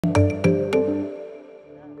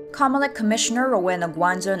COMELEC Commissioner Rowena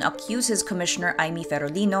Guanzon accuses Commissioner Amy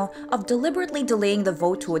Ferolino of deliberately delaying the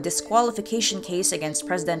vote to a disqualification case against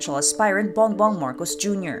presidential aspirant Bongbong Marcos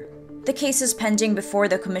Jr. The case is pending before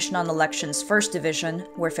the Commission on Elections First Division,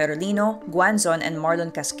 where Ferolino, Guanzon, and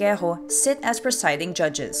Marlon Casquejo sit as presiding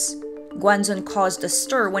judges. Guanzon caused a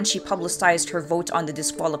stir when she publicized her vote on the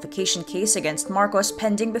disqualification case against Marcos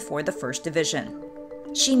pending before the First Division.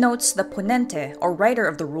 She notes the ponente, or writer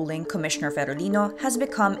of the ruling, Commissioner Ferolino, has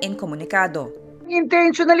become incomunicado.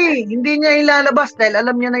 Intentionally, hindi niya ilalabas dahil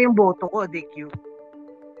alam niya na yung boto ko, DQ.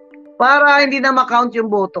 Para hindi na ma-count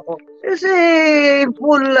yung boto ko. Kasi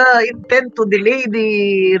full intent to delay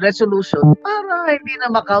the resolution para hindi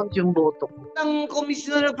na ma-count yung boto ko. Ang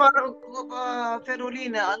Commissioner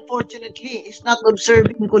Ferolina, unfortunately, is not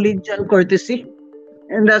observing collegial courtesy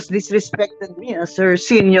and thus disrespected me as her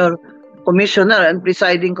senior commissioner and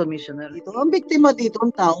presiding commissioner. Ang biktima dito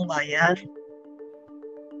ang taong bayan.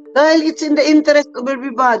 Dahil it's in the interest of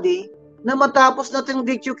everybody na matapos natin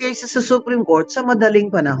DQ cases sa Supreme Court sa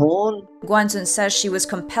madaling panahon. Guanzon says she was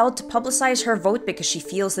compelled to publicize her vote because she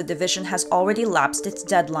feels the division has already lapsed its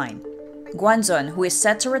deadline. Guanzon, who is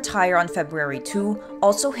set to retire on February 2,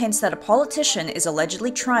 also hints that a politician is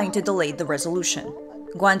allegedly trying to delay the resolution.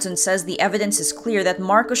 Guanzon says the evidence is clear that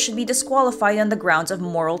Marcos should be disqualified on the grounds of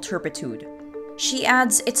moral turpitude. She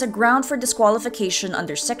adds it's a ground for disqualification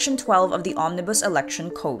under Section 12 of the Omnibus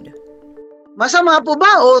Election Code. Masama po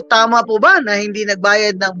ba o tama po ba na hindi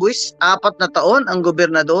nagbayad ng buwis 4 na taon ang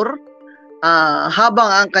gobernador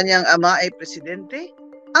habang ang kanyang ama ay presidente?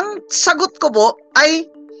 Ang sagot ko po ay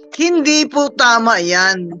hindi po tama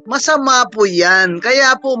yan. Masama po yan.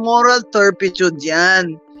 Kaya po moral turpitude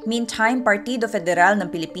yan. Meantime, Partido Federal ng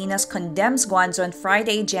Pilipinas condemns Guanzon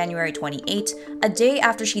Friday, January 28, a day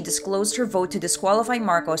after she disclosed her vote to disqualify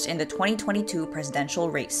Marcos in the 2022 presidential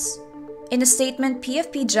race. In a statement,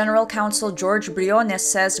 PFP General Counsel George Briones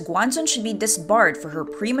says Guanzon should be disbarred for her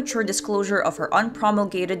premature disclosure of her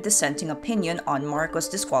unpromulgated dissenting opinion on Marcos'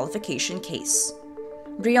 disqualification case.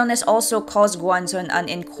 Briones also calls Guanzon an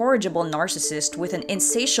incorrigible narcissist with an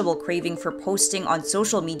insatiable craving for posting on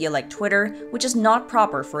social media like Twitter, which is not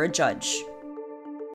proper for a judge.